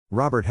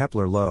Robert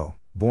Hepler Lowe,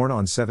 born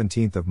on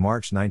 17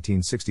 March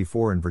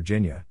 1964 in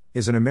Virginia,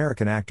 is an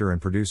American actor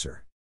and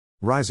producer.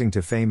 Rising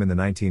to fame in the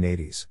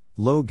 1980s,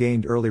 Lowe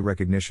gained early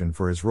recognition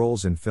for his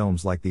roles in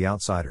films like The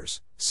Outsiders,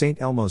 St.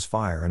 Elmo's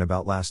Fire and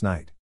About Last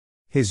Night.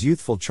 His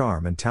youthful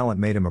charm and talent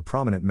made him a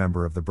prominent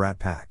member of the Brat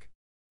Pack.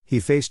 He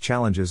faced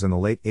challenges in the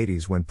late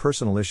 80s when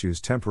personal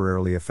issues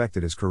temporarily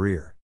affected his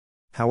career.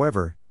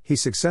 However, he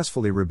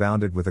successfully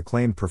rebounded with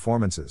acclaimed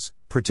performances,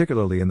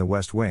 particularly in The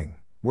West Wing,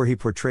 where he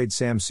portrayed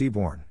Sam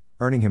Seaborn,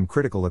 earning him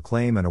critical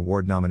acclaim and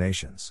award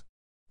nominations.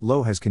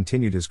 Lowe has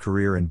continued his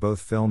career in both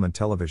film and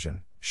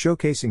television,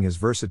 showcasing his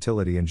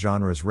versatility in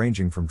genres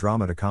ranging from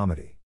drama to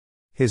comedy.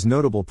 His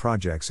notable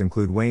projects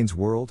include Wayne's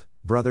World,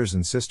 Brothers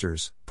and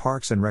Sisters,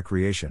 Parks and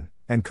Recreation,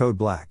 and Code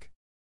Black.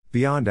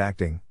 Beyond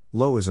acting,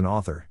 Lowe is an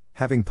author,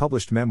 having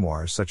published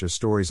memoirs such as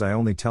Stories I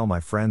Only Tell My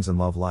Friends and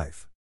Love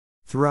Life.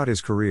 Throughout his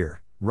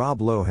career,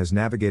 Rob Lowe has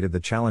navigated the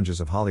challenges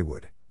of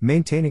Hollywood,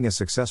 maintaining a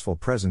successful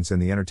presence in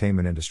the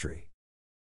entertainment industry.